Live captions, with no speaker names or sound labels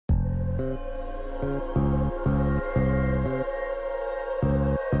You're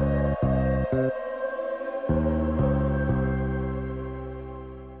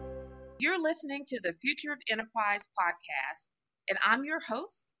listening to the Future of Enterprise podcast, and I'm your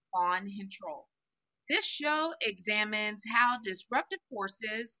host, Fawn Hentrel. This show examines how disruptive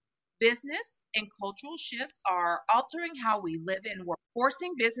forces, business, and cultural shifts are altering how we live and work,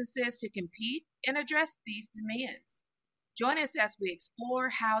 forcing businesses to compete and address these demands. Join us as we explore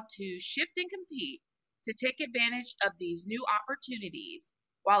how to shift and compete to take advantage of these new opportunities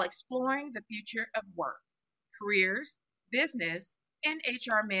while exploring the future of work, careers, business, and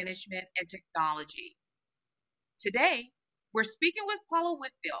HR management and technology. Today, we're speaking with Paula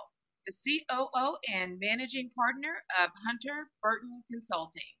Whitfield, the COO and managing partner of Hunter Burton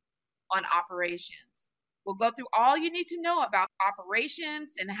Consulting on operations. We'll go through all you need to know about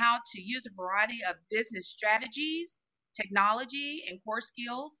operations and how to use a variety of business strategies, technology, and core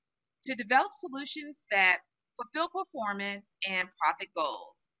skills to develop solutions that fulfill performance and profit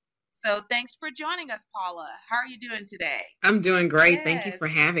goals. So thanks for joining us, Paula. How are you doing today? I'm doing great. Thank you Yes, for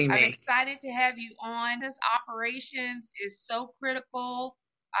having I'm me. excited to have you on. This operations is so critical,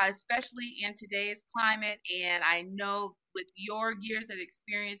 especially in today's climate. And I know with your years of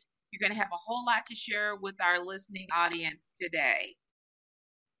experience, you're going to have a whole lot to share with our listening audience today.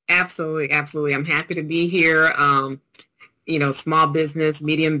 Absolutely, absolutely. I'm happy to be here. Small business,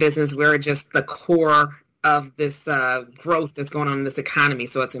 medium business, we're just the core of this growth that's going on in this economy.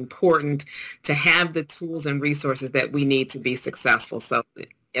 So it's important to have the tools and resources that we need to be successful. So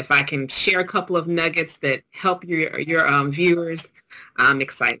if I can share a couple of nuggets that help your viewers, I'm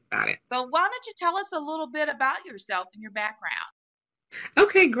excited about it. So why don't you tell us a little bit about yourself and your background?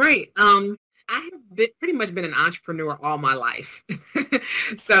 Okay, great. I have pretty much been an entrepreneur all my life.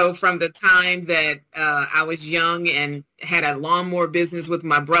 So from the time that I was young and had a lawnmower business with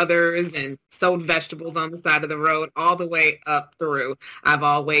my brothers and sold vegetables on the side of the road, all the way up through, I've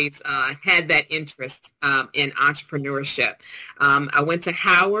always had that interest in entrepreneurship. I went to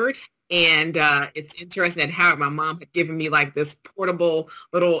Howard. And it's interesting at Howard, my mom had given me like this portable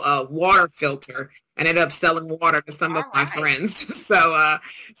little water filter. I ended up selling water to some of my friends. So I've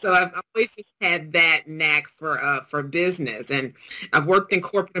always just had that knack for business. And I've worked in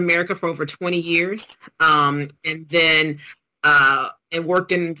corporate America for over 20 years. And then and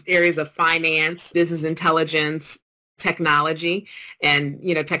worked in areas of finance, business intelligence, technology and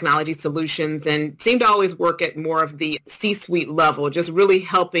technology solutions, and seemed to always work at more of the C-suite level, just really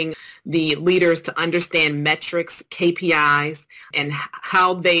helping the leaders to understand metrics, KPIs, and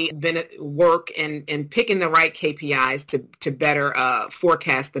how they work and picking the right KPIs to better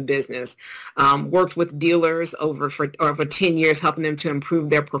forecast the business. Worked with dealers over 10 years, helping them to improve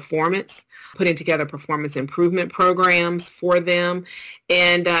their performance, putting together performance improvement programs for them,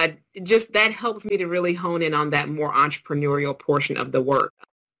 and just that helps me to really hone in on that more entrepreneurial portion of the work.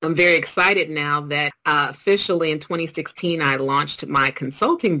 I'm very excited now that officially in 2016, I launched my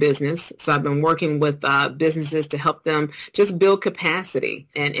consulting business. So I've been working with businesses to help them just build capacity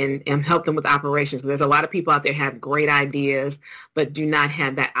and help them with operations. There's a lot of people out there who have great ideas, but do not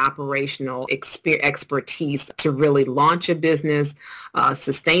have that operational expertise to really launch a business,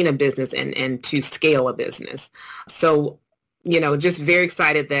 sustain a business, and to scale a business. So just very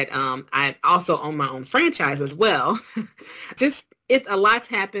excited that I also own my own franchise as well. A lot's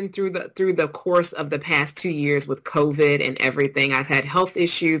happened through the course of the past 2 years with COVID and everything. I've had health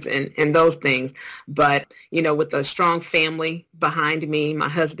issues and those things, but with a strong family behind me, my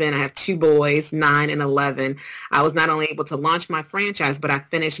husband, I have 2 boys, 9 and 11. I was not only able to launch my franchise, but I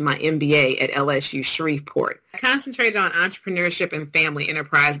finished my MBA at LSU Shreveport. I concentrated on entrepreneurship and family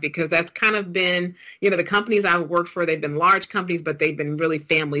enterprise because that's kind of been, the companies I've worked for, they've been large companies, but they've been really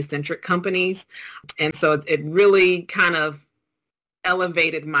family-centric companies. And so it really kind of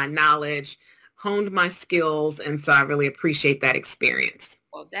elevated my knowledge, honed my skills, and so I really appreciate that experience.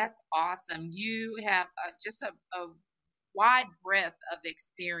 Well, that's awesome. You have just a wide breadth of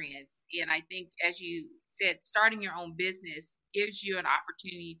experience, and I think, as you said, starting your own business gives you an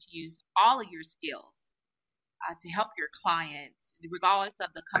opportunity to use all of your skills to help your clients, regardless of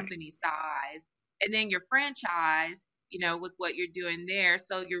the company size, and then your franchise, with what you're doing there.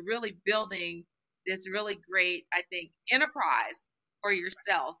 So you're really building this really great, I think, enterprise for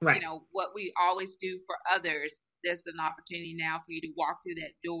yourself. Right. What we always do for others, there's an opportunity now for you to walk through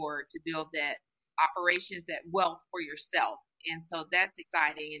that door to build that operations, that wealth for yourself. And so that's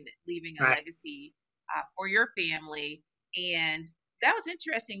exciting, and leaving a legacy for your family. And that was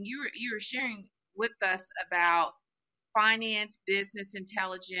interesting. You were sharing with us about finance, business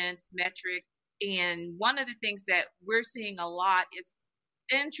intelligence, metrics. And one of the things that we're seeing a lot is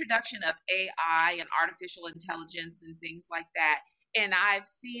introduction of AI and artificial intelligence and things like that. And I've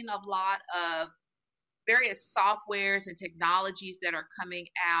seen a lot of various softwares and technologies that are coming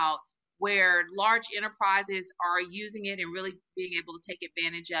out where large enterprises are using it and really being able to take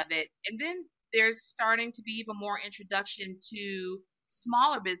advantage of it. And then there's starting to be even more introduction to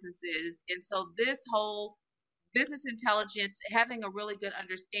smaller businesses. And so this whole business intelligence, having a really good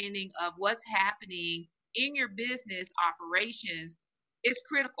understanding of what's happening in your business operations is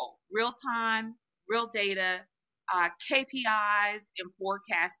critical. Real time, real data, KPIs, and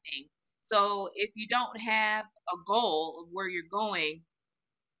forecasting. So if you don't have a goal of where you're going,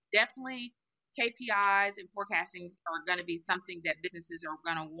 definitely KPIs and forecasting are going to be something that businesses are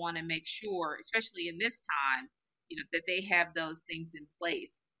going to want to make sure, especially in this time, that they have those things in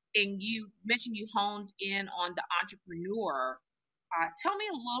place. And you mentioned you honed in on the entrepreneur. Tell me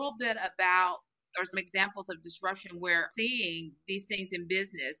a little bit about or some examples of disruption where seeing these things in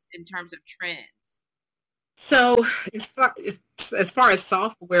business in terms of trends. So as far as far as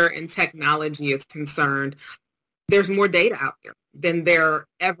software and technology is concerned, there's more data out there than there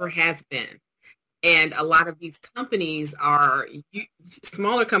ever has been. And a lot of these companies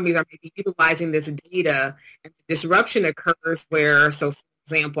smaller companies are maybe utilizing this data, and the disruption occurs where, so for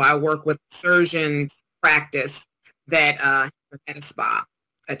example, I work with a surgeon's practice that had a spa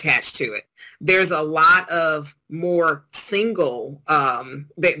attached to it. There's a lot of more single,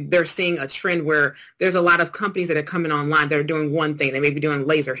 they're seeing a trend where there's a lot of companies that are coming online that are doing one thing. They may be doing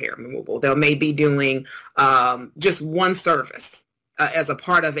laser hair removal. They may be doing just one service as a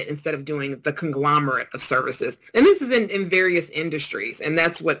part of it instead of doing the conglomerate of services. And this is in various industries. And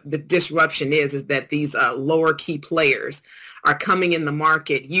that's what the disruption is that these lower key players are coming in the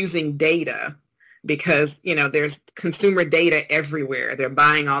market using data because, there's consumer data everywhere. They're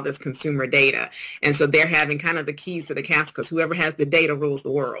buying all this consumer data. And so they're having kind of the keys to the castle because whoever has the data rules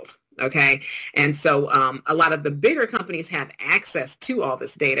the world. Okay. And so a lot of the bigger companies have access to all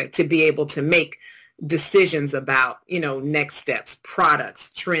this data to be able to make decisions about, next steps,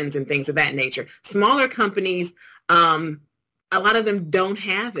 products, trends, and things of that nature. Smaller companies, a lot of them don't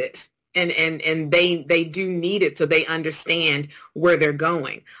have it. And they do need it so they understand where they're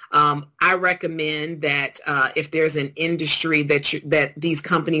going. I recommend that if there's an industry that these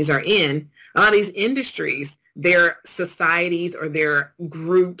companies are in, a lot of these industries, their societies or their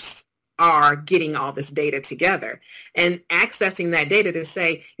groups are getting all this data together and accessing that data to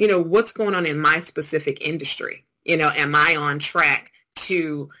say, what's going on in my specific industry? Am I on track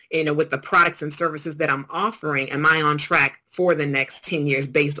to, with the products and services that I'm offering, am I on track for the next 10 years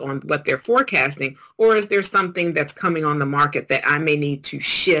based on what they're forecasting? Or is there something that's coming on the market that I may need to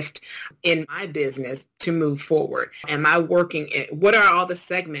shift in my business to move forward? Am I what are all the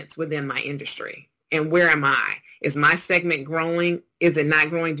segments within my industry? And where am I? Is my segment growing? Is it not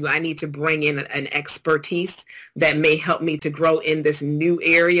growing? Do I need to bring in an expertise that may help me to grow in this new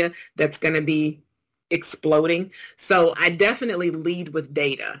area that's going to be exploding? So I definitely lead with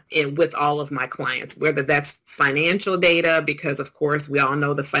data and with all of my clients, whether that's financial data, because of course we all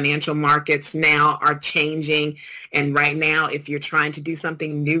know the financial markets now are changing. And right now, if you're trying to do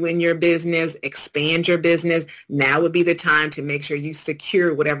something new in your business, expand your business, now would be the time to make sure you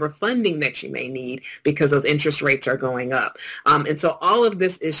secure whatever funding that you may need because those interest rates are going up. And so all of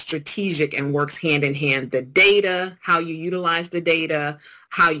this is strategic and works hand in hand. The data, how you utilize the data,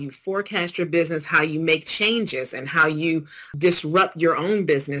 how you forecast your business, how you make changes, and how you disrupt your own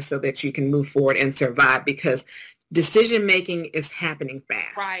business so that you can move forward and survive, because decision making is happening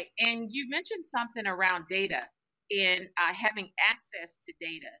fast. Right. And you mentioned something around data and having access to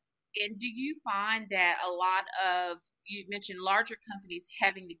data. And do you find that you mentioned larger companies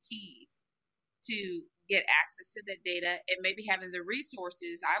having the keys to get access to that data and maybe having the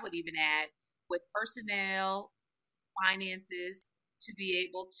resources, I would even add, with personnel, finances, to be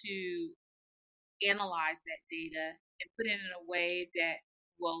able to analyze that data and put it in a way that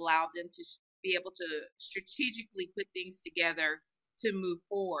will allow them to be able to strategically put things together to move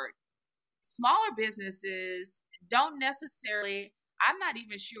forward. Smaller businesses don't necessarily, I'm not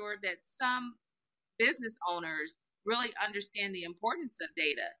even sure that some business owners really understand the importance of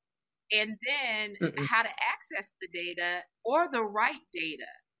data and then Mm-mm. how to access the data or the right data.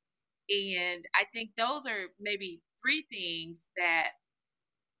 And I think those are maybe three things that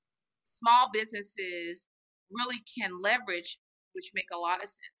small businesses really can leverage, which make a lot of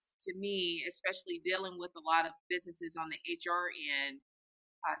sense to me, especially dealing with a lot of businesses on the HR end.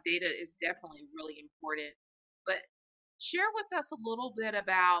 Data is definitely really important. But share with us a little bit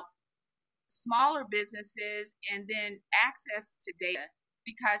about smaller businesses and then access to data.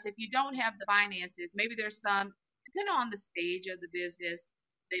 Because if you don't have the finances, maybe there's some depending on the stage of the business,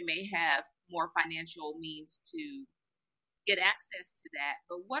 they may have more financial means to get access to that.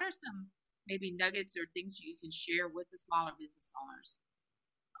 But what are some maybe nuggets or things you can share with the smaller business owners?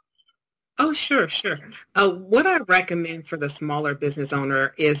 Oh, sure, sure. What I recommend for the smaller business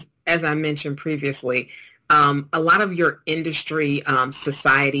owner is, as I mentioned previously, a lot of your industry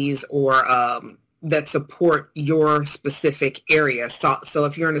societies or that support your specific area. So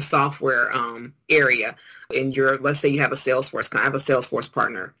if you're in a software area and let's say you have a Salesforce, I have a Salesforce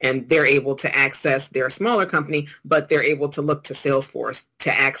partner and they're able to access, they're a smaller company, but they're able to look to Salesforce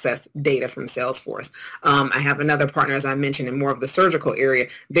to access data from Salesforce. I have another partner, as I mentioned, in more of the surgical area.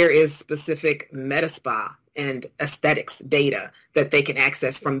 There is specific med spa and aesthetics data that they can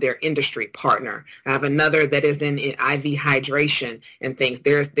access from their industry partner. I have another that is in IV hydration and things.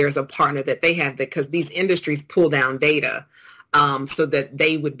 There's a partner that they have that, because these industries pull down data so that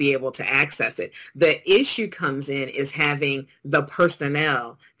they would be able to access it. The issue comes in is having the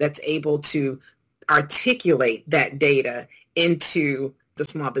personnel that's able to articulate that data into the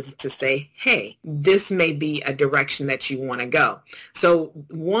small business to say, hey, this may be a direction that you want to go. So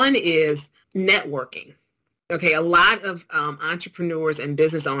one is networking. Okay, a lot of entrepreneurs and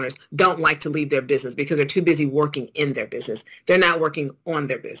business owners don't like to leave their business because they're too busy working in their business. They're not working on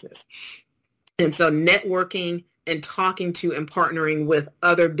their business. And so networking and talking to and partnering with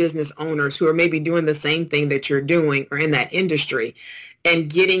other business owners who are maybe doing the same thing that you're doing or in that industry and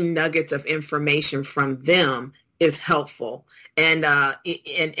getting nuggets of information from them is helpful. And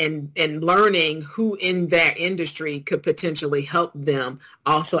learning who in that industry could potentially help them.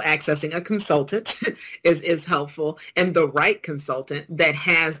 Also accessing a consultant is helpful, and the right consultant that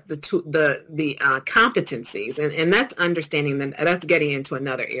has the competencies, and that's understanding that. That's getting into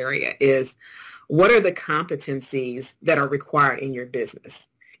another area is, what are the competencies that are required in your business?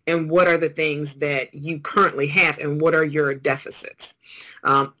 And what are the things that you currently have, and what are your deficits?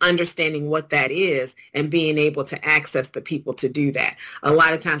 Understanding what that is and being able to access the people to do that. A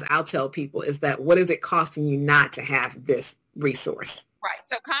lot of times I'll tell people is that, what is it costing you not to have this resource? Right.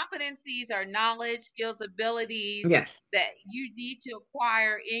 So competencies are knowledge, skills, abilities Yes, that you need to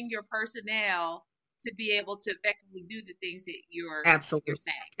acquire in your personnel to be able to effectively do the things that you're absolutely,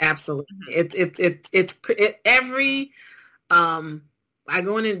 saying. absolutely. Hmm. Every I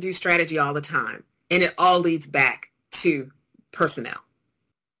go in and do strategy all the time, and it all leads back to personnel.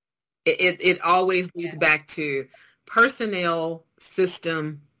 It always leads Yes. back to personnel,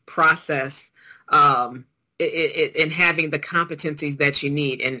 system, process, and having the competencies that you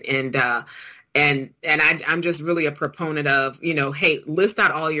need. I'm just really a proponent of, hey, list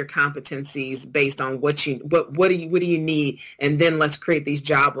out all your competencies based on what do you need, and then let's create these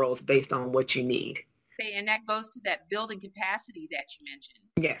job roles based on what you need. And that goes to that building capacity that you mentioned.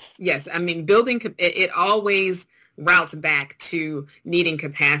 Yes, yes. I mean, building it always routes back to needing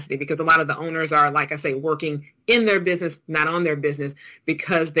capacity, because a lot of the owners are, like I say, working in their business, not on their business,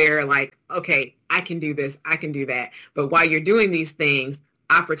 because they're like, okay, I can do this, I can do that. But while you're doing these things,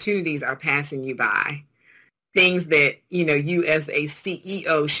 opportunities are passing you by. Things that, you as a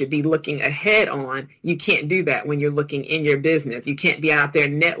CEO should be looking ahead on. You can't do that when you're looking in your business. You can't be out there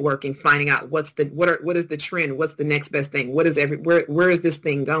networking, finding out what is the trend, what's the next best thing, where is this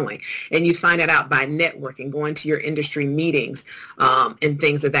thing going? And you find it out by networking, going to your industry meetings, and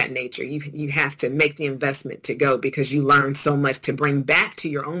things of that nature. You have to make the investment to go, because you learn so much to bring back to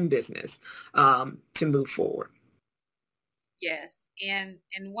your own business, to move forward. Yes. And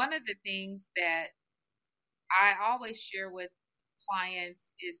one of the things that I always share with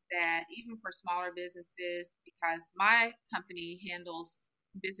clients is that even for smaller businesses, because my company handles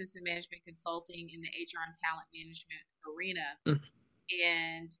business and management consulting in the HR and talent management arena, Mm.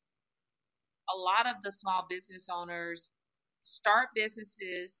 and a lot of the small business owners start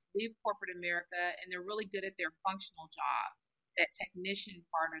businesses, leave corporate America, and they're really good at their functional job, that technician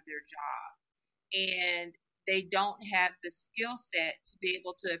part of their job. And they don't have the skill set to be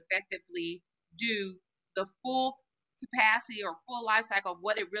able to effectively do the full capacity or full life cycle of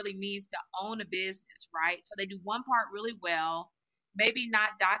what it really means to own a business, right? So they do one part really well, maybe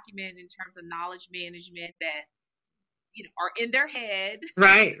not document in terms of knowledge management that are in their head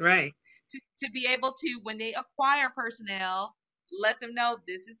Right, right. to be able to, when they acquire personnel, let them know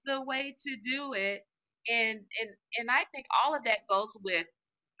this is the way to do it. And I think all of that goes with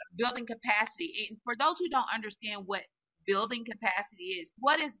building capacity. And for those who don't understand what building capacity is,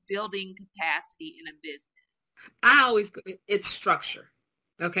 what is building capacity in a business? It's structure.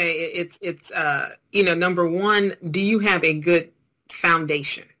 Okay. It's number one, do you have a good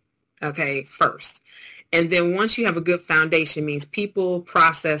foundation? Okay. First. And then once you have a good foundation, means people,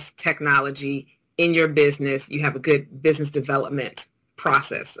 process, technology, in your business, you have a good business development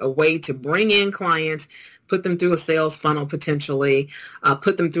process, a way to bring in clients, put them through a sales funnel potentially,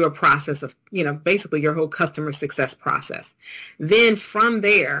 put them through a process of, basically your whole customer success process. Then from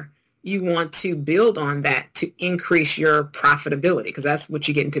there, you want to build on that to increase your profitability, because that's what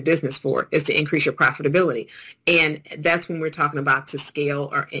you get into business for, is to increase your profitability. And that's when we're talking about to scale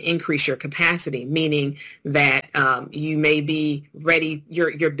or increase your capacity, meaning that you may be ready,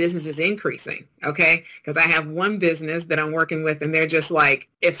 your business is increasing, okay? Because I have one business that I'm working with, and they're just like,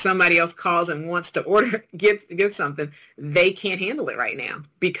 if somebody else calls and wants to order, get something, they can't handle it right now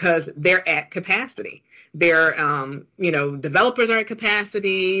because they're at capacity. Their, developers are at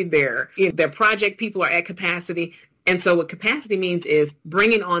capacity. Their project people are at capacity. And so what capacity means is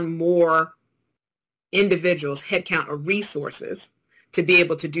bringing on more individuals, headcount, or resources to be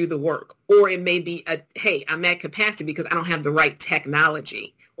able to do the work. Or it may be hey, I'm at capacity because I don't have the right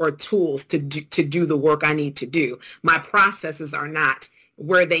technology or tools to do the work I need to do. My processes are not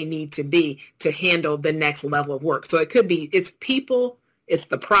where they need to be to handle the next level of work. So it could be, it's people, it's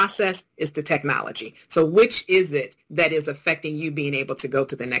the process, it's the technology. So which is it that is affecting you being able to go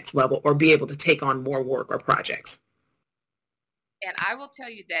to the next level or be able to take on more work or projects? And I will tell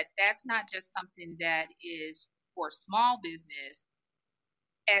you that that's not just something that is for small business.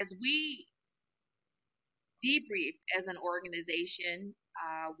 As we debrief as an organization,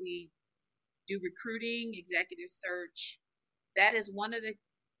 we do recruiting, executive search. That is one of the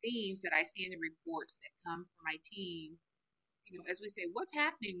themes that I see in the reports that come from my team. As we say, what's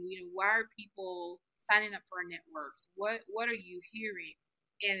happening? Why are people signing up for our networks? What are you hearing?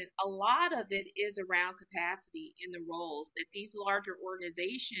 And a lot of it is around capacity in the roles that these larger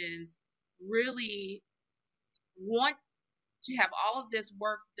organizations really want to have all of this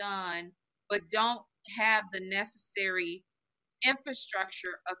work done, but don't have the necessary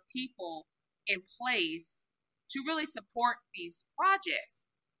infrastructure of people in place to really support these projects.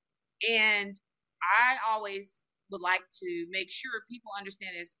 And I always would like to make sure people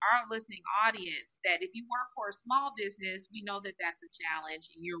understand, as our listening audience, that if you work for a small business, we know that that's a challenge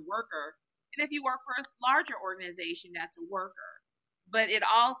and you're a worker. And if you work for a larger organization, that's a worker. But it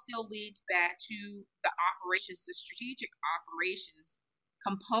all still leads back to the operations, the strategic operations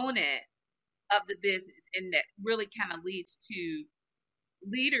component of the business. And that really kind of leads to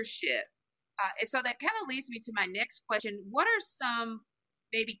leadership. And so that kind of leads me to my next question. What are some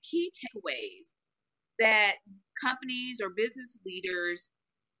maybe key takeaways that companies or business leaders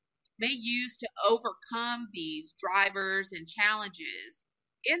may use to overcome these drivers and challenges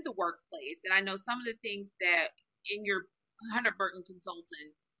in the workplace? And I know some of the things that in your Hunton Burton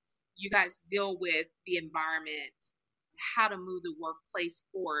Consulting, you guys deal with the environment, how to move the workplace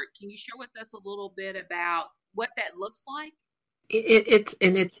forward. Can you share with us a little bit about what that looks like?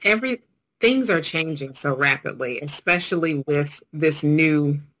 Things are changing so rapidly, especially with this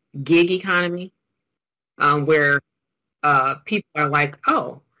new gig economy, where people are like,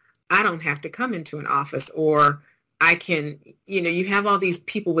 oh, I don't have to come into an office, or I can, you have all these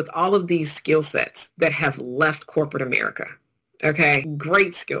people with all of these skill sets that have left corporate America. Okay.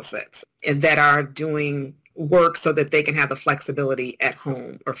 Great skill sets, and that are doing work so that they can have the flexibility at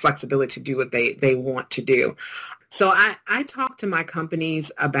home or flexibility to do what they want to do. So I talk to my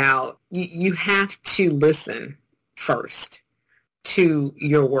companies about you have to listen first to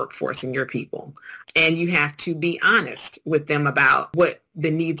your workforce and your people. And you have to be honest with them about what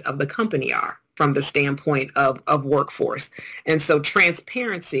the needs of the company are from the standpoint of workforce. And so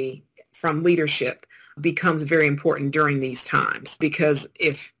transparency from leadership becomes very important during these times, because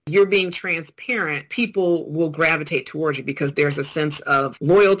if you're being transparent, people will gravitate towards you because there's a sense of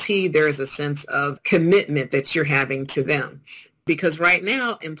loyalty, there's a sense of commitment that you're having to them. Because right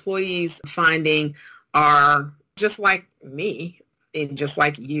now, employees finding are just like me, and just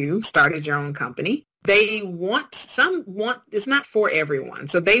like you started your own company. Some want, it's not for everyone.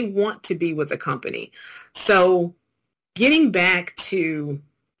 So they want to be with a company. So getting back to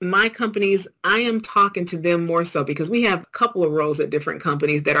my companies, I am talking to them more so because we have a couple of roles at different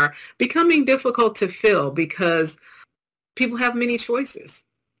companies that are becoming difficult to fill because people have many choices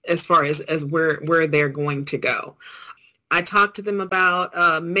as far as where they're going to go. I talk to them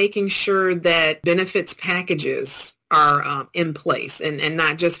about making sure that benefits packages are in place, and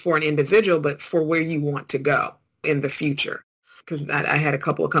not just for an individual, but for where you want to go in the future. Because I had a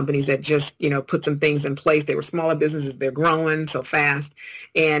couple of companies that just, put some things in place. They were smaller businesses. They're growing so fast.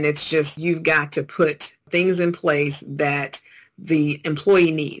 And it's just, you've got to put things in place that the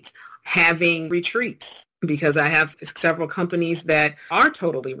employee needs. Having retreats, because I have several companies that are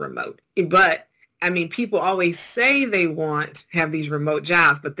totally remote, but I mean, people always say they have these remote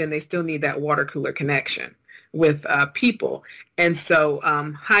jobs, but then they still need that water cooler connection with people. And so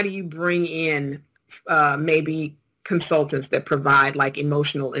how do you bring in maybe consultants that provide like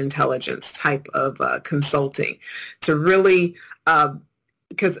emotional intelligence type of consulting to really,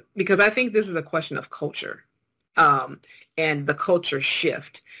 because I think this is a question of culture and the culture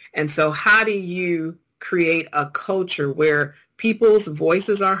shift. And so how do you create a culture where people's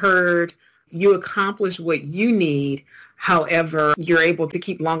voices are heard, you accomplish what you need, however, you're able to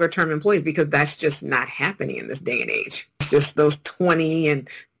keep longer term employees, because that's just not happening in this day and age. It's just those 20 and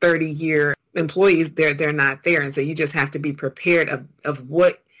 30-year employees, they're not there. And so you just have to be prepared of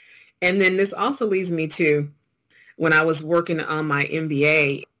what. And then this also leads me to when I was working on my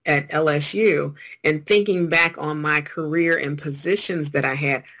MBA at LSU and thinking back on my career and positions that I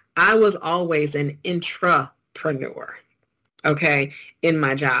had, I was always an intrapreneur, okay, in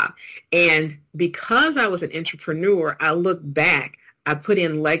my job. And because I was an entrepreneur, I look back, I put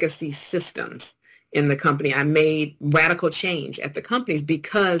in legacy systems in the company. I made radical change at the companies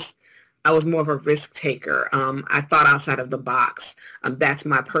because I was more of a risk taker. I thought outside of the box. That's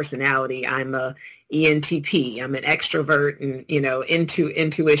my personality. I'm a ENTP. I'm an extrovert and, into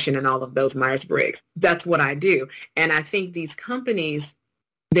intuition and all of those Myers-Briggs. That's what I do. And I think these companies,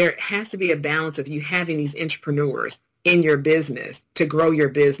 there has to be a balance of you having these entrepreneurs in your business to grow your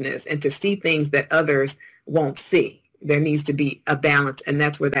business and to see things that others won't see. There needs to be a balance, and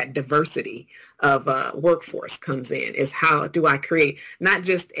that's where that diversity of workforce comes in, is how do I create not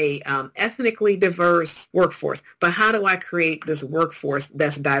just a ethnically diverse workforce, but how do I create this workforce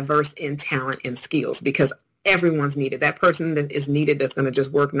that's diverse in talent and skills? Because everyone's needed. That person that is needed that's going to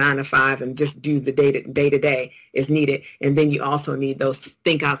just work 9 to 5 and just do the day to day is needed. And then you also need those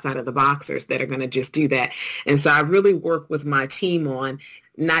think outside of the boxers that are going to just do that. And so I really work with my team on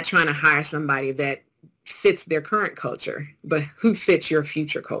not trying to hire somebody that fits their current culture, but who fits your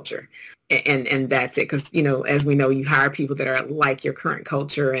future culture. And that's it. Because, as we know, you hire people that are like your current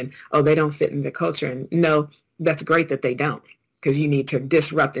culture and, they don't fit in the culture. And no, that's great that they don't, because you need to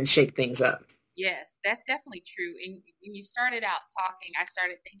disrupt and shake things up. Yes, that's definitely true. And when you started out talking, I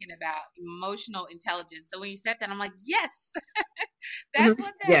started thinking about emotional intelligence. So when you said that, I'm like, yes, that's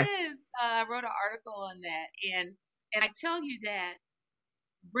what that Yes. is. I wrote an article on that, and I tell you that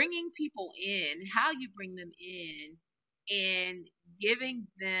bringing people in, how you bring them in, and giving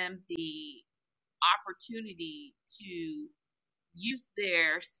them the opportunity to use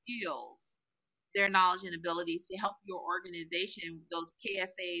their skills, their knowledge and abilities to help your organization, those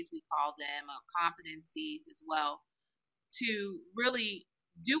KSAs we call them, or competencies as well, to really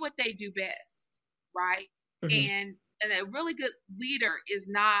do what they do best, right? Mm-hmm. And a really good leader is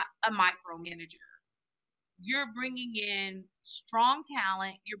not a micromanager. You're bringing in strong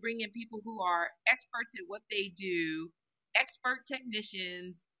talent. You're bringing people who are experts at what they do, expert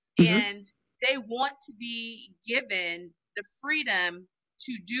technicians, Mm-hmm. and they want to be given the freedom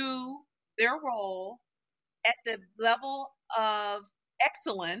to do their role at the level of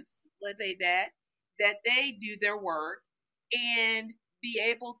excellence, let's say that they do their work and be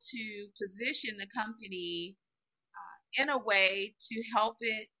able to position the company in a way to help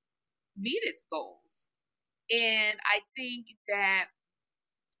it meet its goals. And I think that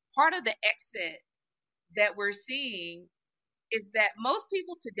part of the exit that we're seeing is that most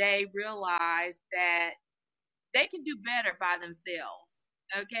people today realize that they can do better by themselves,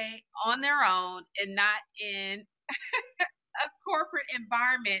 okay, on their own and not in a corporate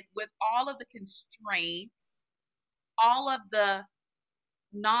environment with all of the constraints, all of the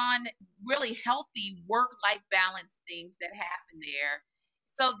non really healthy work life balance things that happen there.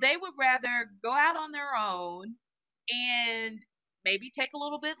 So they would rather go out on their own and maybe take a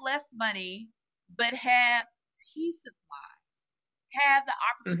little bit less money, but have peace of mind, have the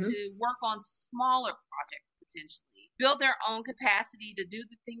Mm-hmm. opportunity to work on smaller projects potentially, build their own capacity to do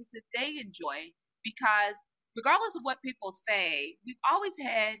the things that they enjoy. Because regardless of what people say, we've always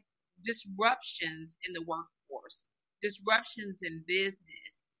had disruptions in the workforce, disruptions in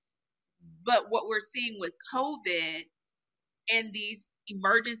business. But what we're seeing with COVID and these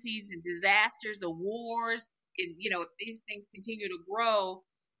emergencies and disasters, the wars, and if these things continue to grow,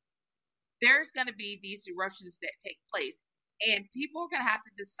 there's going to be these eruptions that take place. And people are going to have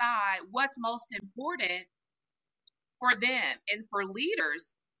to decide what's most important for them. And for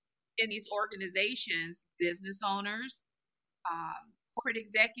leaders in these organizations, business owners, corporate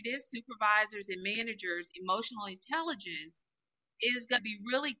executives, supervisors, and managers, emotional intelligence is going to be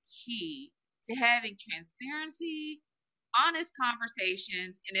really key to having transparency, honest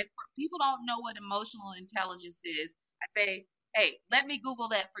conversations. And if people don't know what emotional intelligence is, I say, hey, let me Google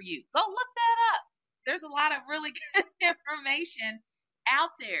that for you. Go look that up. There's a lot of really good information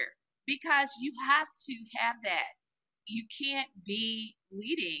out there because you have to have that. You can't be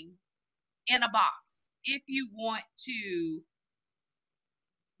leading in a box if you want to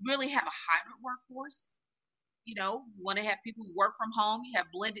really have a hybrid workforce. You want to have people who work from home, you have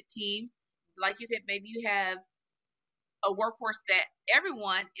blended teams. Like you said, maybe you have a workforce that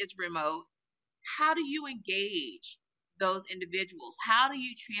everyone is remote. How do you engage those individuals? How do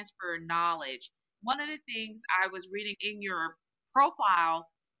you transfer knowledge? One of the things I was reading in your profile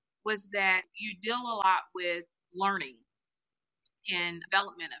was that you deal a lot with learning and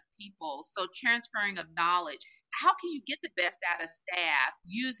development of people. So transferring of knowledge. How can you get the best out of staff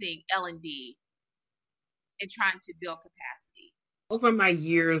using L&D and trying to build capacity? Over my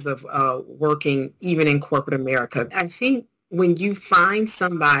years of working, even in corporate America, I think when you find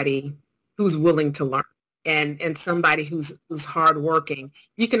somebody who's willing to learn and somebody who's hardworking,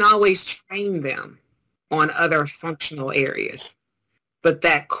 you can always train them on other functional areas. But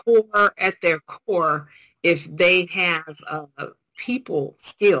that core, at their core, if they have people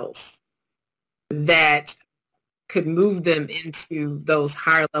skills that could move them into those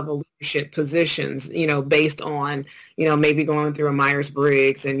higher level leadership positions, based on, maybe going through a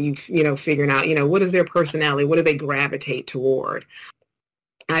Myers-Briggs and figuring out, what is their personality? What do they gravitate toward?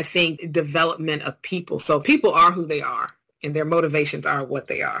 I think development of people. So people are who they are and their motivations are what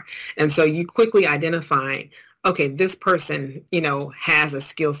they are. And so you quickly identifying, okay, this person, has a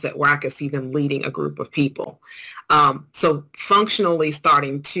skill set where I could see them leading a group of people. So functionally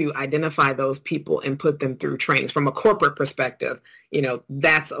starting to identify those people and put them through trainings from a corporate perspective,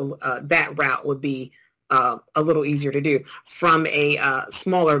 that's that route would be a little easier to do. From a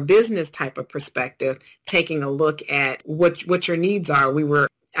smaller business type of perspective, taking a look at what your needs are.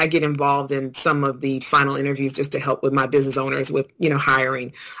 I get involved in some of the final interviews just to help with my business owners with,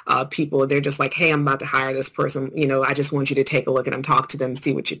 hiring people. They're just like, hey, I'm about to hire this person. I just want you to take a look at them, talk to them,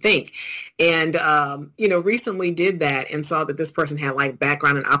 see what you think. And, recently did that and saw that this person had like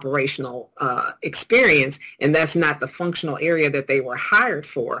background in operational experience. And that's not the functional area that they were hired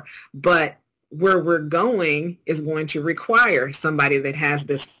for. But where we're going is going to require somebody that has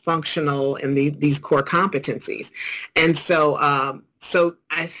this functional and these core competencies. And so, so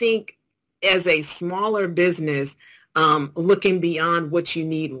I think as a smaller business, looking beyond what you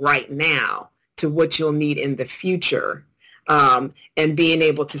need right now to what you'll need in the future, and being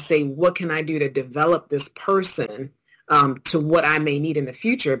able to say, what can I do to develop this person to what I may need in the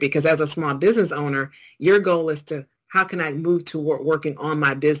future? Because as a small business owner, your goal is to, how can I move toward working on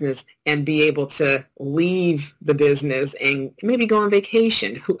my business and be able to leave the business and maybe go on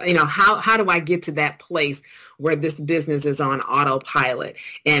vacation? How do I get to that place where this business is on autopilot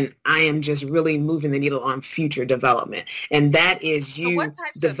and I am just really moving the needle on future development? And that is you what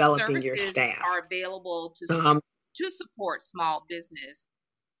types developing of your staff. Are available to support small business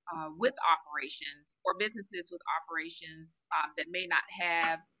with operations or businesses with operations that may not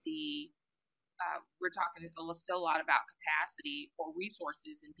have the we're talking still a lot about capacity or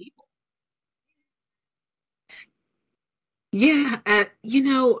resources and people. Yeah,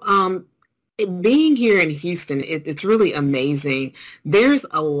 being here in Houston, it's really amazing. There's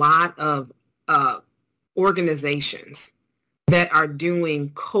a lot of organizations that are doing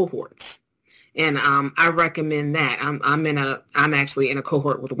cohorts. And I recommend that. I'm actually in a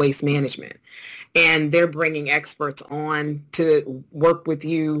cohort with waste management, and they're bringing experts on to work with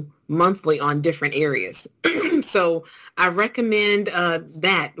you monthly on different areas. So I recommend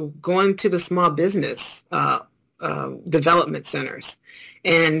that, going to the small business development centers.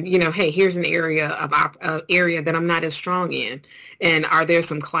 And, hey, here's an area that I'm not as strong in. And are there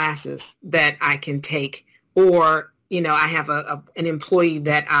some classes that I can take? Or, I have an employee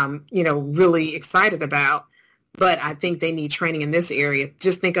that I'm, really excited about, but I think they need training in this area.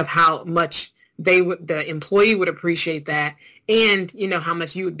 Just think of how much the employee would appreciate that, and how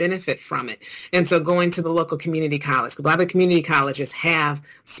much you would benefit from it. And so going to the local community college, because a lot of community colleges have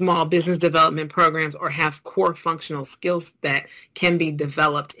small business development programs or have core functional skills that can be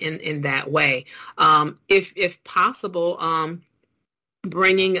developed in that way. If possible,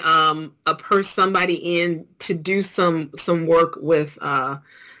 bringing somebody in to do some work with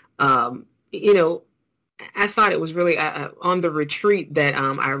I thought it was really on the retreat that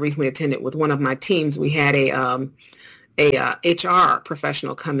I recently attended with one of my teams. We had a HR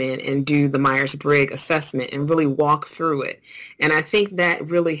professional come in and do the Myers-Briggs assessment and really walk through it. And I think that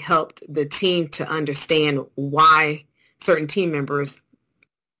really helped the team to understand why certain team members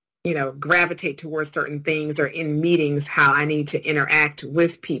gravitate towards certain things, or in meetings, how I need to interact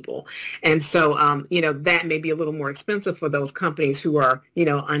with people. And so, that may be a little more expensive for those companies who are,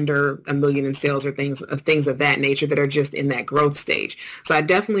 under $1 million in sales, or things of that nature, that are just in that growth stage. So I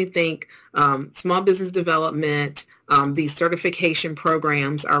definitely think small business development, these certification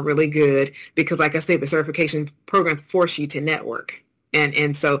programs are really good, because, like I say, the certification programs force you to network.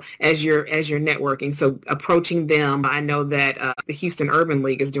 And so as you're networking, so approaching them, I know that the Houston Urban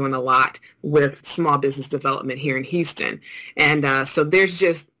League is doing a lot with small business development here in Houston. And so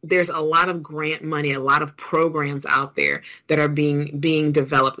there's a lot of grant money, a lot of programs out there that are being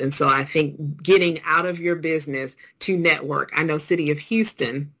developed. And so I think getting out of your business to network. I know City of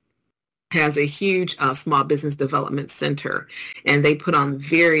Houston has a huge small business development center, and they put on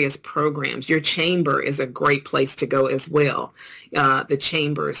various programs. Your chamber is a great place to go as well. The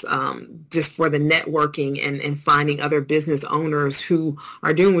chambers, just for the networking and finding other business owners who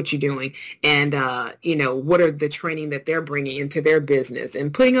are doing what you're doing, and what are the training that they're bringing into their business,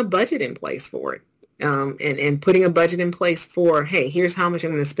 and putting a budget in place for it. And putting a budget in place for, hey, here's how much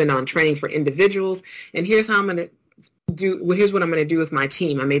I'm going to spend on training for individuals, and here's how I'm going to here's what I'm going to do with my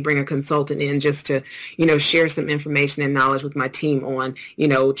team. I may bring a consultant in just to, share some information and knowledge with my team on,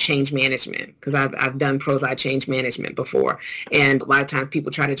 change management, because I've done Prozi change management before. And a lot of times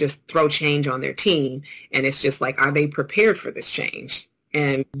people try to just throw change on their team, and it's just like, are they prepared for this change?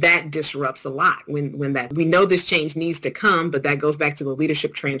 And that disrupts a lot when that we know this change needs to come, but that goes back to the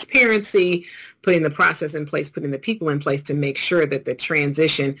leadership transparency, putting the process in place, putting the people in place to make sure that the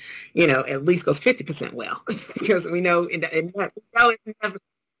transition, at least goes 50% well, because we know, it's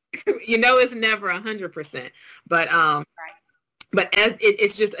never 100%, but as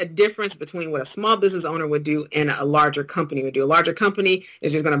it's just a difference between what a small business owner would do and a larger company would do. A larger company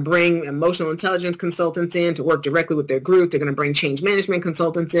is just going to bring emotional intelligence consultants in to work directly with their group. They're going to bring change management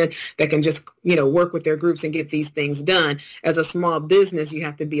consultants in that can just, work with their groups and get these things done. As a small business, you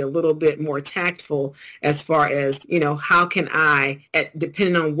have to be a little bit more tactful as far as, how can I,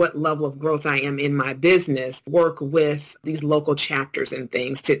 depending on what level of growth I am in my business, work with these local chapters and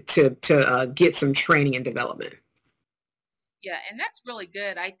things to get some training and development. Yeah, and that's really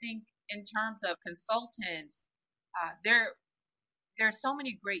good. I think in terms of consultants, there are so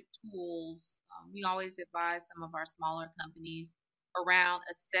many great tools. We always advise some of our smaller companies around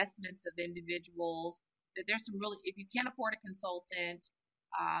assessments of individuals. That there's some really, if you can't afford a consultant,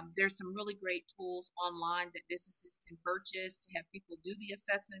 there's some really great tools online that businesses can purchase to have people do the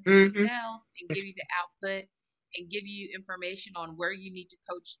assessments themselves and give you the output, and give you information on where you need to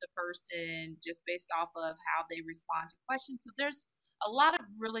coach the person just based off of how they respond to questions. So there's a lot of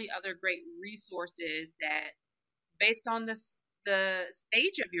really other great resources that, based on the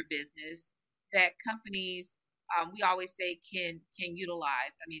stage of your business, that companies, we always say, can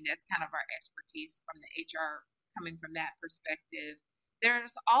utilize. I mean, that's kind of our expertise from the HR, coming from that perspective.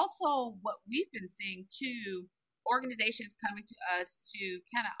 There's also what we've been seeing too, organizations coming to us to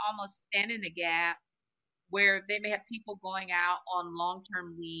kind of almost stand in the gap, where they may have people going out on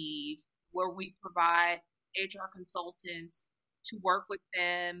long-term leave, where we provide HR consultants to work with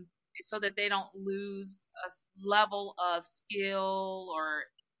them so that they don't lose a level of skill or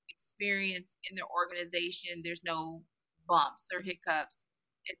experience in their organization. There's no bumps or hiccups.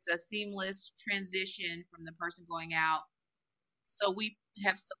 It's a seamless transition from the person going out. So we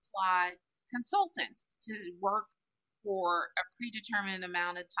have supplied consultants to work for a predetermined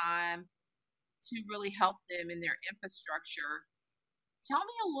amount of time to really help them in their infrastructure. Tell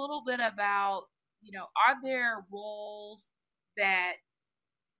me a little bit about, are there roles that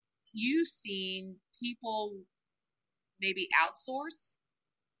you've seen people maybe outsource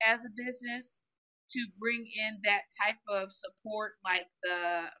as a business to bring in that type of support, like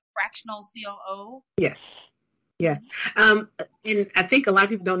the fractional COO? Yes. Yeah. And I think a lot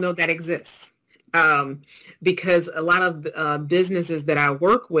of people don't know that exists. Because a lot of businesses that I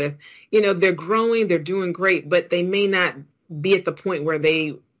work with, they're growing, they're doing great, but they may not be at the point where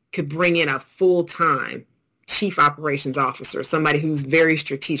they could bring in a full-time chief operations officer, somebody who's very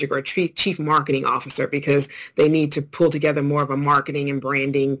strategic, or a chief marketing officer, because they need to pull together more of a marketing and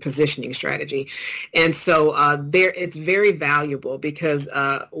branding positioning strategy. And so it's very valuable, because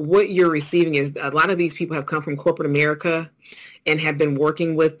what you're receiving is, a lot of these people have come from corporate America and have been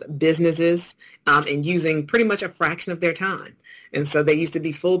working with businesses and using pretty much a fraction of their time. And so they used to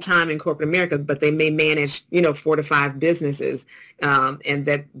be full-time in corporate America, but they may manage, 4 to 5 businesses, and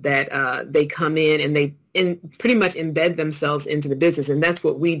that they come in and they pretty much embed themselves into the business. And that's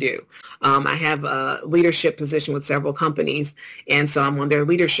what we do. I have a leadership position with several companies, and so I'm on their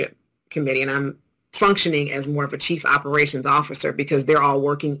leadership committee, and I'm functioning as more of a chief operations officer because they're all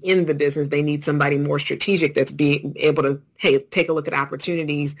working in the business. They need somebody more strategic that's being able to, hey, take a look at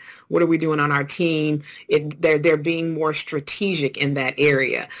opportunities. What are we doing on our team? They're being more strategic in that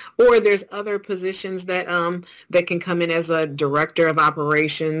area. Or there's other positions that that can come in as a director of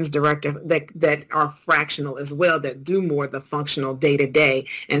operations, director that are fractional as well, that do more of the functional day to day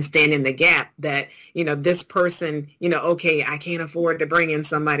and stand in the gap that, this person, okay, I can't afford to bring in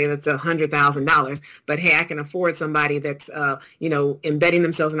somebody that's $100,000. But hey, I can afford somebody that's, embedding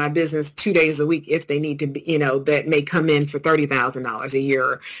themselves in our business 2 days a week if they need to be, that may come in for $30,000 a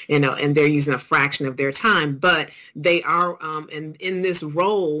year, and they're using a fraction of their time. But they are, in this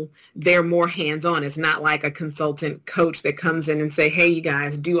role, they're more hands-on. It's not like a consultant coach that comes in and say, hey, you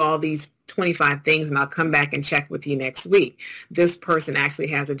guys do all these 25 things and I'll come back and check with you next week. This person actually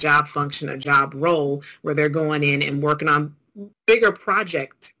has a job function, a job role where they're going in and working on bigger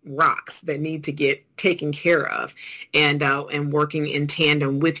project rocks that need to get taken care of, and working in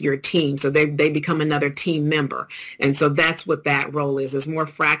tandem with your team. So they become another team member. And so that's what that role is. It's more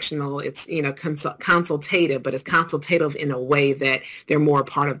fractional. It's, consultative, but it's consultative in a way that they're more a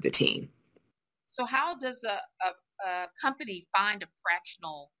part of the team. So how does a company find a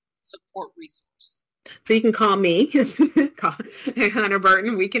fractional support resource? So you can call me, call Hunter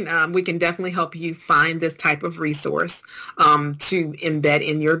Burton. We can definitely help you find this type of resource to embed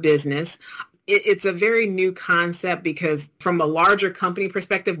in your business. It's a very new concept because from a larger company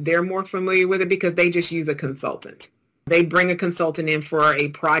perspective, they're more familiar with it because they just use a consultant. They bring a consultant in for a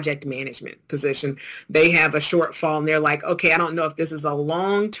project management position. They have a shortfall and they're like, okay, I don't know if this is a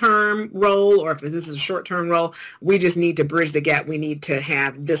long-term role or if this is a short-term role. We just need to bridge the gap. We need to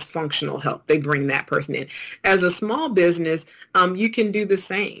have this functional help. They bring that person in. As a small business, you can do the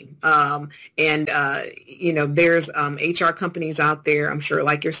same. There's HR companies out there, I'm sure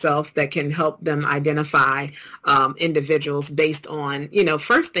like yourself, that can help them identify individuals based on,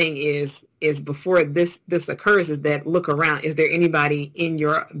 first thing is before this occurs is that look around. Is there anybody in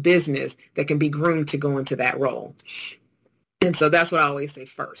your business that can be groomed to go into that role? And so that's what I always say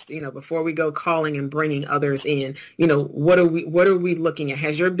first, before we go calling and bringing others in, what are we looking at?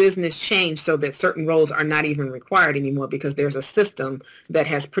 Has your business changed so that certain roles are not even required anymore because there's a system that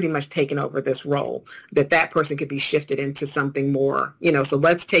has pretty much taken over this role, that person could be shifted into something more, so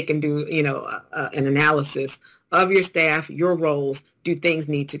let's take and do, an analysis of your staff, your roles. Do things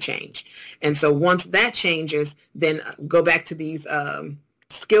need to change? And so once that changes, then go back to these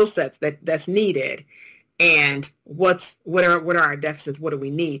skill sets that's needed. And what are our deficits? What do we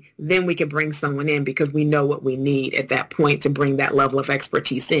need? Then we can bring someone in because we know what we need at that point to bring that level of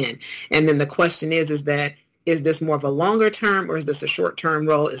expertise in. And then the question is this more of a longer term or is this a short term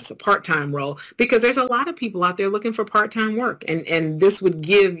role? Is this a part-time role? Because there's a lot of people out there looking for part-time work. And this would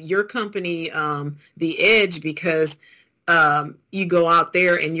give your company the edge because you go out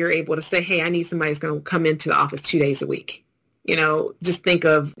there and you're able to say, hey, I need somebody who's going to come into the office 2 days a week. Just think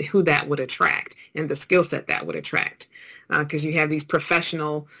of who that would attract and the skill set that would attract. Because you have these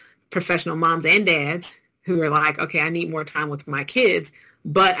professional moms and dads who are like, okay, I need more time with my kids,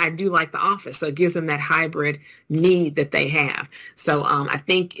 but I do like the office. So it gives them that hybrid need that they have. So I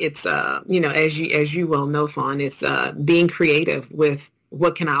think it's, as you well know, Fawn, it's being creative with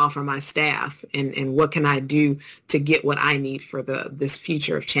what can I offer my staff and what can I do to get what I need for this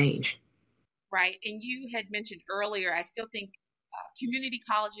future of change. Right. And you had mentioned earlier, I still think community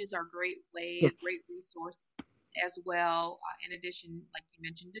colleges are a great way, Yes. great resource as well. In addition, like you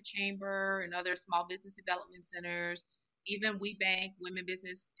mentioned, the chamber and other small business development centers, even WeBank, Women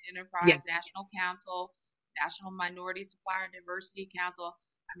Business Enterprise, Yes. National Council, National Minority Supplier Diversity Council.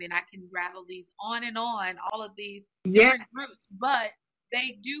 I mean, I can rattle these on and on, all of these Yeah. different groups, but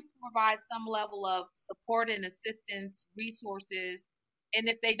they do provide some level of support and assistance, resources. And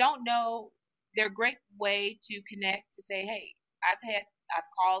if they don't know, they're a great way to connect to say, hey, I've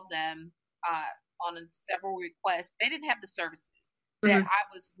called them on several requests. They didn't have the services that Mhm. I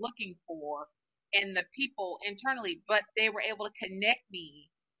was looking for and the people internally, but they were able to connect me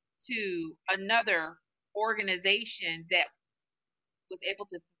to another organization that was able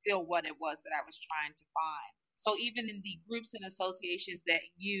to fulfill what it was that I was trying to find. So even in the groups and associations that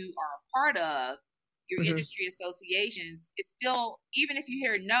you are a part of, your Mhm. industry associations, it's still, even if you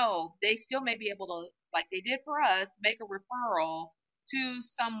hear no, they still may be able to, like they did for us, make a referral to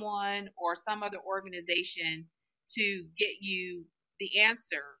someone or some other organization to get you the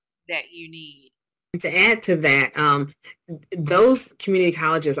answer that you need. And to add to that, those community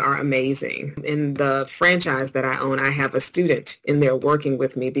colleges are amazing. In the franchise that I own, I have a student in there working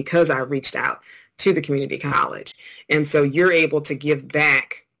with me because I reached out to the community college. And so you're able to give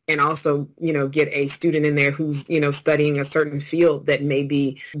back and also, get a student in there who's, studying a certain field that may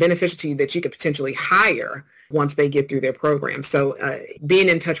be beneficial to you that you could potentially hire once they get through their program. So being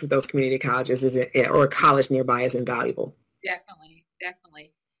in touch with those community colleges or a college nearby is invaluable. Definitely,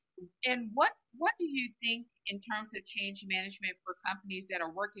 definitely. And what do you think in terms of change management for companies that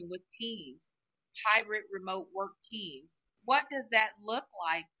are working with teams, hybrid remote work teams? What does that look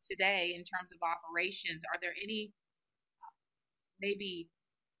like today in terms of operations? Are there any maybe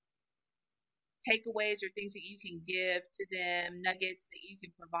takeaways or things that you can give to them, nuggets that you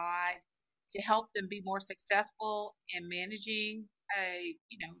can provide to help them be more successful in managing a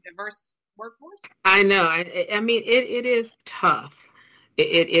diverse workforce? I know. I mean, it is tough.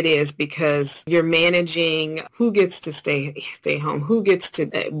 It is because you're managing who gets to stay home, who gets to,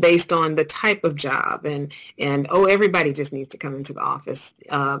 based on the type of job, and everybody just needs to come into the office,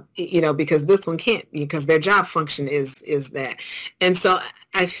 because this one can't, because their job function is that. And so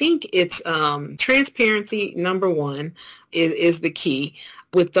I think it's transparency, number one, is the key.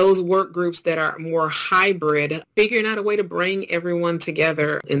 With those work groups that are more hybrid, figuring out a way to bring everyone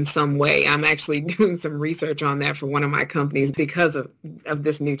together in some way. I'm actually doing some research on that for one of my companies because of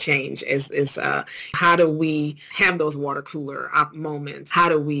this new change is how do we have those water cooler moments? How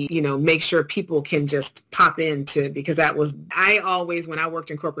do we, make sure people can just pop into, because I always, when I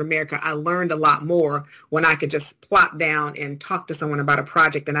worked in corporate America, I learned a lot more when I could just plop down and talk to someone about a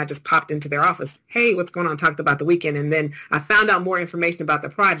project, and I just popped into their office. Hey, what's going on? Talked about the weekend. And then I found out more information about the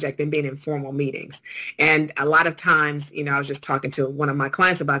project than being in formal meetings. And a lot of times, I was just talking to one of my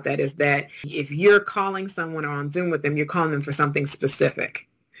clients about that, is that if you're calling someone or on Zoom with them, you're calling them for something specific.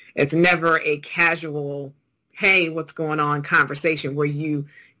 It's never a casual, hey, what's going on conversation where you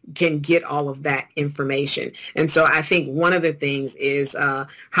can get all of that information. And so I think one of the things is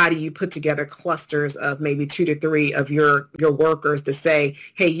how do you put together clusters of maybe 2 to 3 of your workers to say,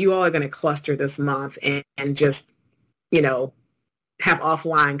 hey, you all are going to cluster this month and just, have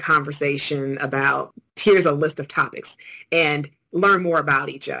offline conversation about, here's a list of topics, and learn more about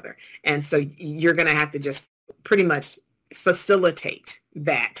each other. And so you're going to have to just pretty much facilitate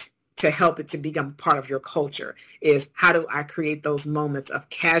that to help it to become part of your culture, is how do I create those moments of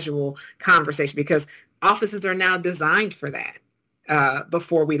casual conversation, because offices are now designed for that.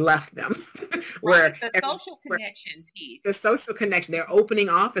 Before we left them. Right, the social connection piece. The social connection. They're opening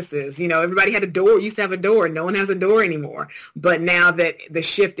offices. Everybody had a door. Used to have a door. No one has a door anymore. But now that the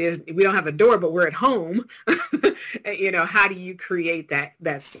shift is, we don't have a door, but we're at home. How do you create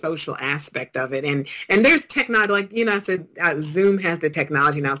that social aspect of it? And there's technology, like, I said, Zoom has the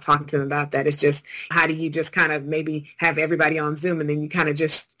technology, and I was talking to them about that. It's just, how do you just kind of maybe have everybody on Zoom, and then you kind of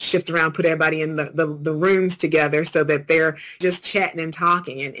just shift around, put everybody in the rooms together so that they're just chatting and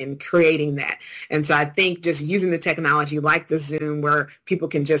talking and creating that. And so I think just using the technology like the Zoom, where people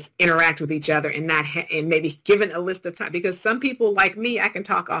can just interact with each other and not and maybe given a list of time, because some people like me, I can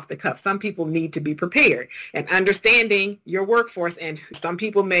talk off the cuff. Some people need to be prepared, and understanding your workforce, and some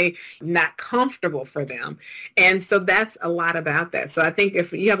people may not comfortable for them. And so that's a lot about that. So I think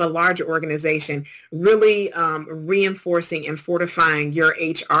if you have a larger organization, really reinforcing and fortifying your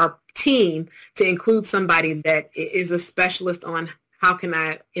HR team to include somebody that is a specialist on how can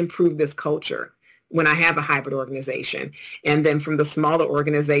I improve this culture when I have a hybrid organization. And then from the smaller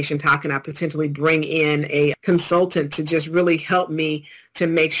organizations, how can I potentially bring in a consultant to just really help me to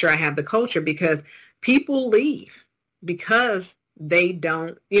make sure I have the culture, because people leave because they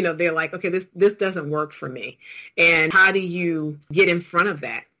don't, they're like, okay, this doesn't work for me. And how do you get in front of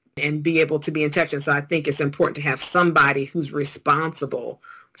that and be able to be in touch? And so I think it's important to have somebody who's responsible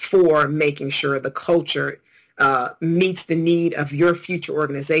for making sure the culture meets the need of your future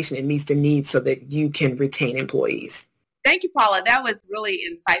organization and meets the need so that you can retain employees. Thank you, Paula. That was really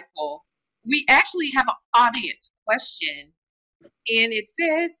insightful. We actually have an audience question, and it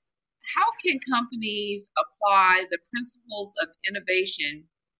says, how can companies apply the principles of innovation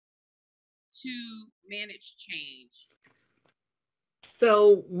to manage change?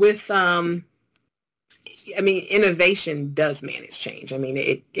 So with innovation does manage change.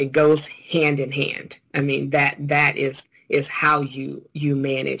 It goes hand in hand. That is how you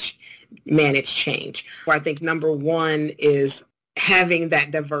manage change. Where I think number one is having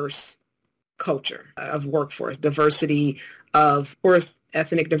that diverse culture of workforce, diversity of course,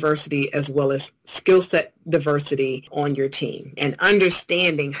 ethnic diversity, as well as skill set diversity on your team, and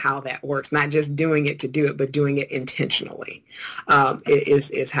understanding how that works, not just doing it to do it, but doing it intentionally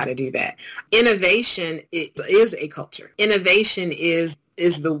is how to do that. Innovation is a culture. Innovation is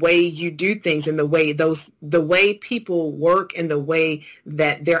the way you do things, and the way people work, and the way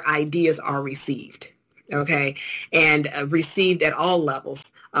that their ideas are received. Okay, and received at all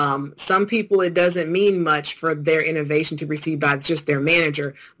levels. Some people, it doesn't mean much for their innovation to be received by just their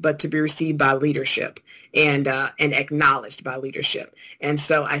manager, but to be received by leadership and acknowledged by leadership. And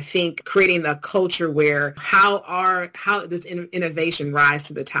so I think creating a culture where how does innovation rise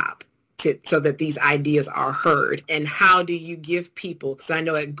to the top? So that these ideas are heard. And how do you give people, because I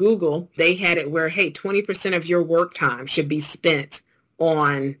know at Google, they had it where, hey, 20% of your work time should be spent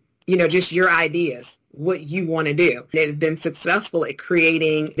on, just your ideas, what you want to do. They've been successful at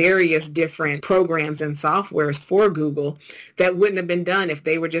creating various different programs and softwares for Google that wouldn't have been done if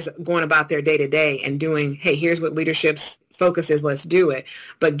they were just going about their day to day and doing, hey, here's what leadership's focus is, let's do it.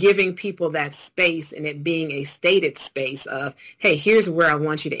 But giving people that space and it being a stated space of, hey, here's where I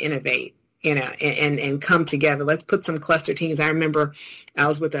want you to innovate. And come together. Let's put some cluster teams. I remember I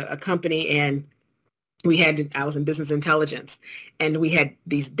was with a company and I was in business intelligence, and we had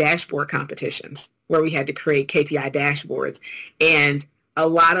these dashboard competitions where we had to create KPI dashboards. And a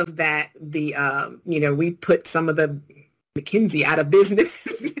lot of that, we put some of the McKinsey out of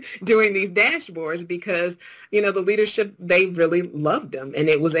business doing these dashboards because, the leadership, they really loved them. And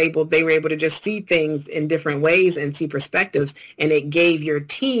they were able to just see things in different ways and see perspectives. And it gave your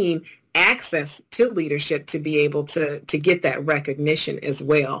team access to leadership to be able to get that recognition as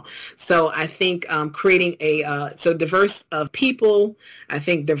well. So I think creating so diverse of people, I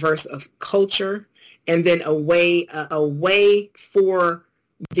think diverse of culture, and then a way for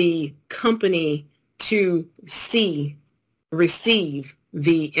the company to receive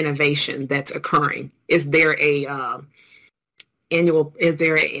the innovation that's occurring. Is there a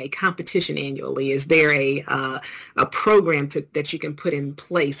competition annually? Is there a program that you can put in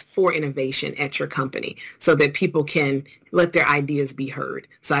place for innovation at your company so that people can let their ideas be heard?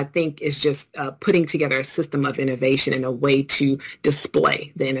 So I think it's just putting together a system of innovation and a way to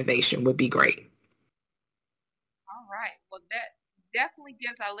display the innovation would be great. All right. Well, that definitely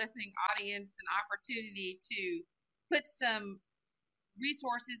gives our listening audience an opportunity to put some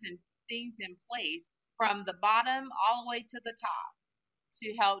resources and things in place from the bottom all the way to the top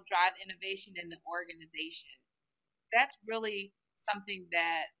to help drive innovation in the organization. That's really something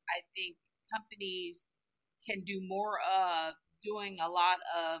that I think companies can do more of, doing a lot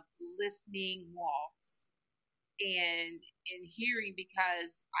of listening walks and hearing,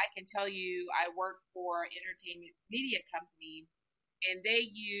 because I can tell you I work for an entertainment media company and they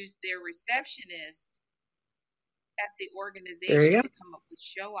use their receptionist at the There organization you to come up with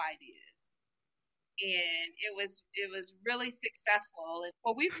show ideas, and it was really successful. And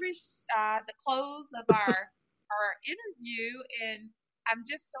well, we've reached the close of our interview, and I'm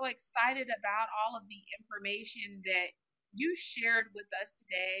just so excited about all of the information that you shared with us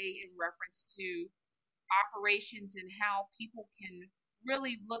today in reference to operations and how people can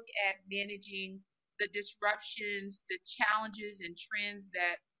really look at managing the disruptions, the challenges, and trends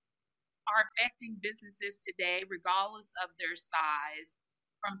that are affecting businesses today, regardless of their size,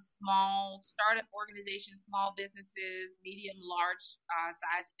 from small startup organizations, small businesses, medium, large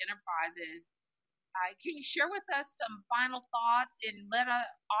size enterprises. Can you share with us some final thoughts and let our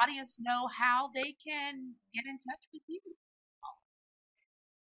audience know how they can get in touch with you?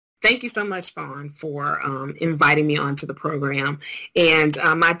 Thank you so much, Fawn, for inviting me onto the program. And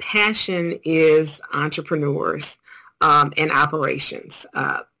my passion is entrepreneurs and operations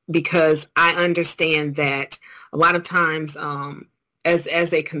because I understand that a lot of times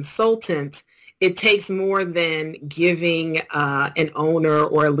as a consultant, it takes more than giving an owner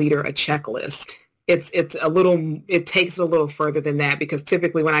or a leader a checklist. It takes a little further than that, because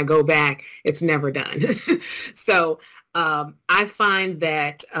typically when I go back, it's never done. So I find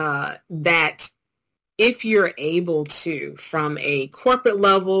that if you're able to, from a corporate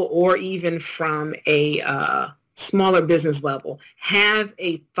level or even from a smaller business level, have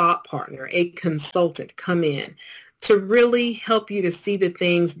a thought partner, a consultant come in to really help you to see the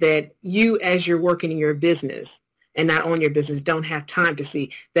things that you, as you're working in your business and not on your business, don't have time to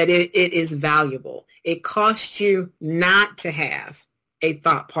see, that it is valuable. It costs you not to have a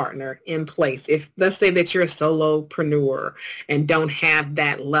thought partner in place. If, let's say that you're a solopreneur and don't have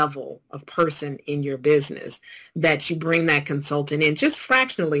that level of person in your business, that you bring that consultant in just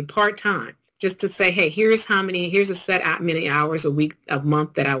fractionally, part-time, just to say, hey, here's a set out many hours a week, a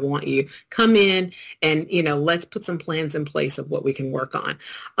month that I want you. Come in and, let's put some plans in place of what we can work on.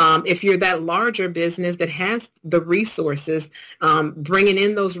 If you're that larger business that has the resources, bringing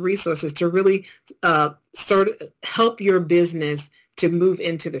in those resources to really sort of help your business to move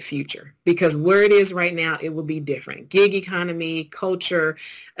into the future, because where it is right now, it will be different. Gig economy, culture,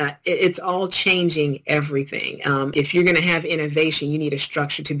 it's all changing everything. If you're going to have innovation, you need a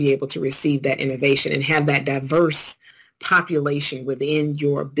structure to be able to receive that innovation and have that diverse population within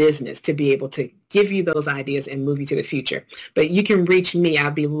your business to be able to give you those ideas and move you to the future. But you can reach me. I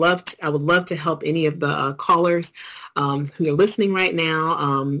would love to help any of the callers who are listening right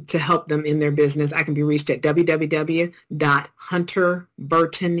now to help them in their business. I can be reached at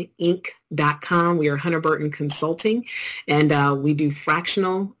www.hunterburtoninc.com. We are Hunter Burton Consulting, and we do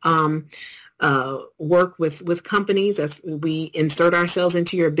fractional work with companies as we insert ourselves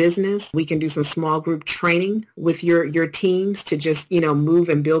into your business. We can do some small group training with your teams to just, move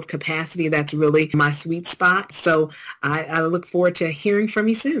and build capacity. That's really my sweet spot. So I look forward to hearing from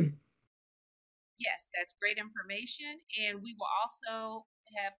you soon. Yes, that's great information. And we will also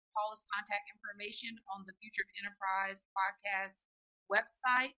have Paula's contact information on the Future of Enterprise podcast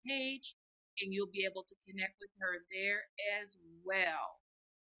website page, and you'll be able to connect with her there as well.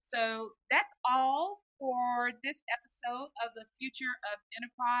 So that's all for this episode of the Future of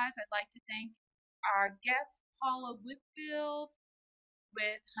Enterprise. I'd like to thank our guest, Paula Whitfield,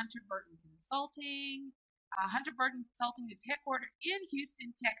 with Hunter Burton Consulting. Hunter Burton Consulting is headquartered in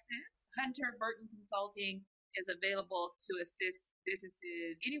Houston, Texas. Hunter Burton Consulting is available to assist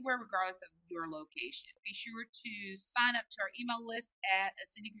businesses anywhere, regardless of your location. Be sure to sign up to our email list at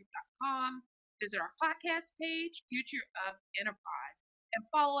ascendinggroup.com. Visit our podcast page, Future of Enterprise, and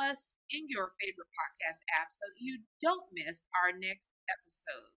follow us in your favorite podcast app so you don't miss our next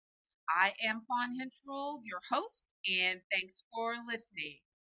episode. I am Fawn Hentrel, your host, and thanks for listening.